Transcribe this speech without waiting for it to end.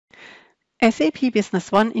SAP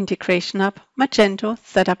Business One Integration Hub Magento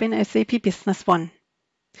Setup in SAP Business One.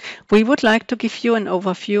 We would like to give you an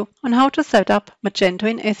overview on how to set up Magento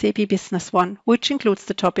in SAP Business One, which includes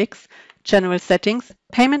the topics General Settings,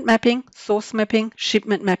 Payment Mapping, Source Mapping,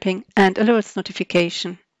 Shipment Mapping, and Alerts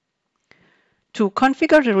Notification. To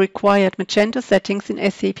configure the required Magento settings in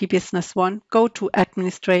SAP Business One, go to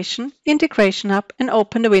Administration, Integration Hub, and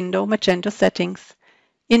open the window Magento Settings.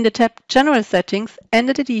 In the tab General Settings,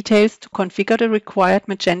 enter the details to configure the required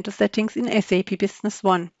Magento settings in SAP Business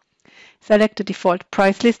One. Select the default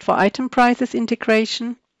price list for item prices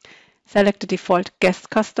integration. Select the default guest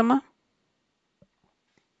customer,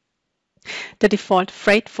 the default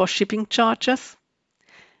freight for shipping charges,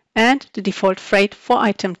 and the default freight for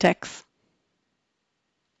item tags.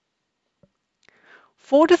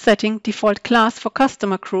 For the setting default class for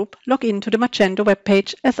customer group, log into the Magento web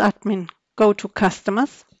page as admin. Go to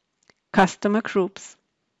Customers, Customer Groups.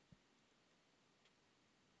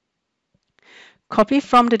 Copy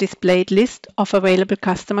from the displayed list of available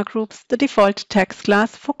customer groups the default tags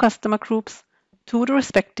class for customer groups to the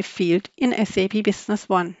respective field in SAP Business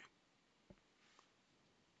One.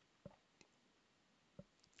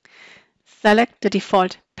 Select the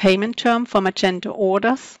default payment term for Magento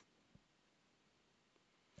orders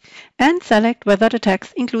and select whether the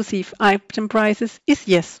tags inclusive item prices is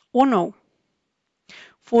yes or no.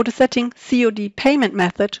 For the setting COD payment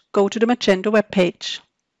method, go to the Magento web page.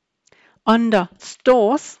 Under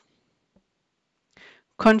Stores,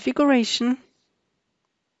 Configuration,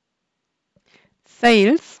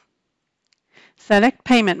 Sales, select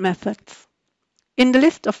Payment Methods. In the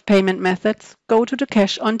list of payment methods, go to the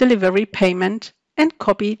Cash on Delivery payment and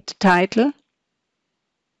copy the title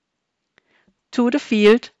to the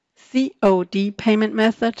field COD payment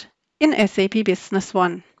method in SAP Business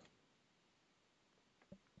One.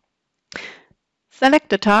 Select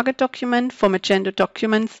the target document for Magento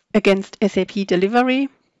documents against SAP Delivery,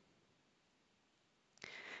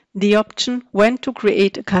 the option When to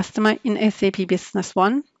create a customer in SAP Business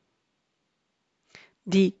One,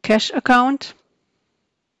 the cash account,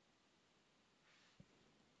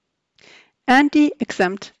 and the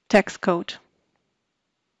exempt tax code.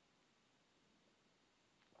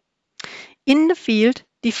 In the field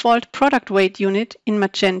Default Product Weight Unit in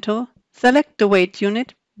Magento, select the weight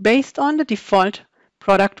unit based on the default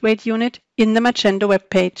product weight unit in the Magento web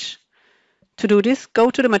page. To do this, go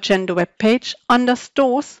to the Magento web page under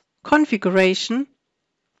Stores, Configuration,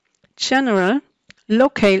 General,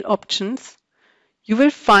 Locale Options. You will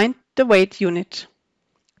find the weight unit.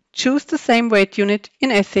 Choose the same weight unit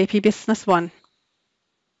in SAP Business One.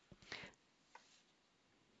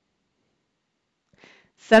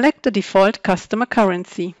 Select the default customer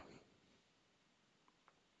currency.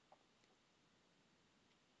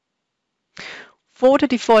 For the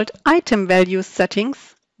default item values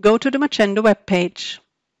settings, go to the Magento web page.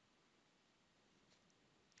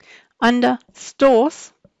 Under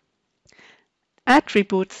Stores,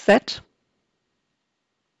 Attribute Set,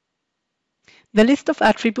 the list of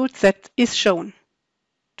attribute sets is shown.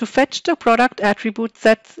 To fetch the product attribute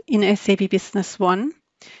sets in SAP Business One,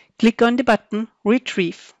 click on the button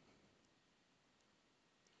Retrieve.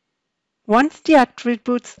 Once the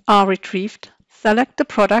attributes are retrieved, select the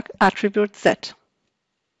product attribute set.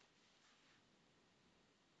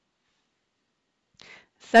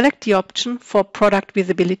 Select the option for product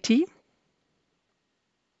visibility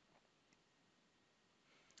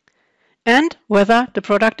and whether the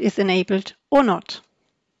product is enabled or not.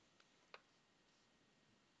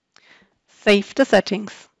 Save the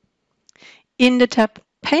settings. In the tab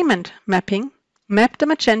Payment Mapping, map the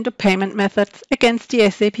Magento payment methods against the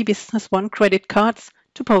SAP Business One credit cards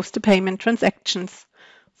to post the payment transactions.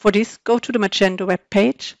 For this, go to the Magento web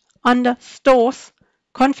page under Stores,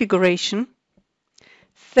 Configuration,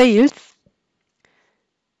 Sales,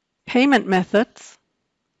 Payment Methods.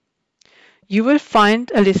 You will find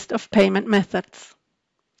a list of payment methods.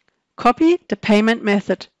 Copy the payment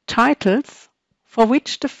method titles for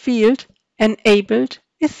which the field Enabled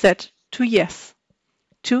is set to Yes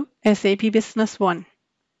to SAP Business One.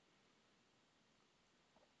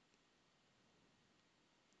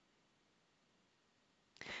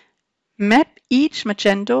 Map each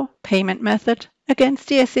Magento payment method against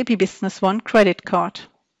the SAP Business One credit card.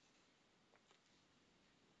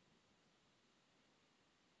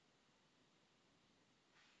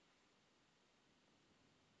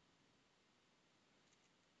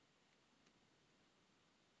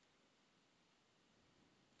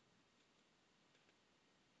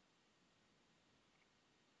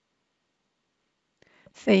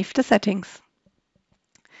 Save the settings.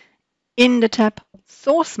 In the tab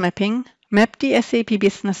Source Mapping, Map the SAP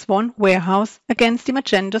Business One warehouse against the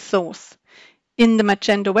Magento source. In the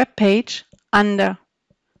Magento web page, under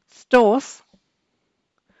Stores,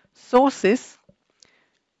 Sources,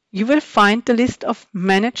 you will find the list of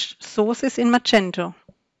managed sources in Magento.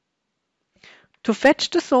 To fetch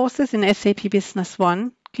the sources in SAP Business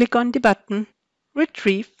One, click on the button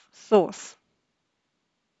Retrieve Source.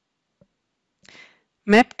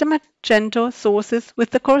 Map the Magento sources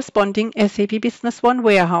with the corresponding SAP Business One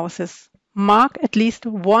warehouses. Mark at least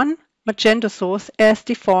one Magento source as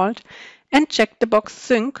default and check the box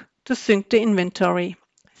Sync to sync the inventory.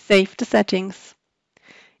 Save the settings.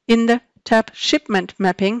 In the tab Shipment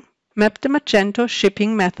Mapping, map the Magento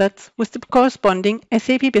shipping methods with the corresponding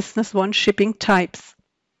SAP Business One shipping types.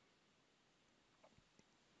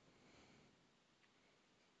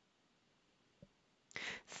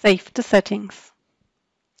 Save the settings.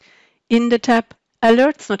 In the tab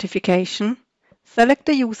Alerts Notification, select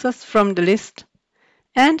the users from the list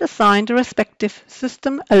and assign the respective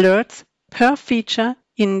system alerts per feature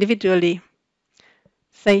individually.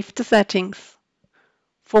 Save the settings.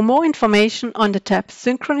 For more information on the tab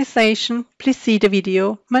Synchronization, please see the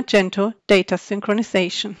video Magento Data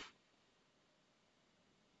Synchronization.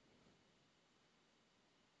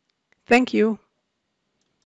 Thank you.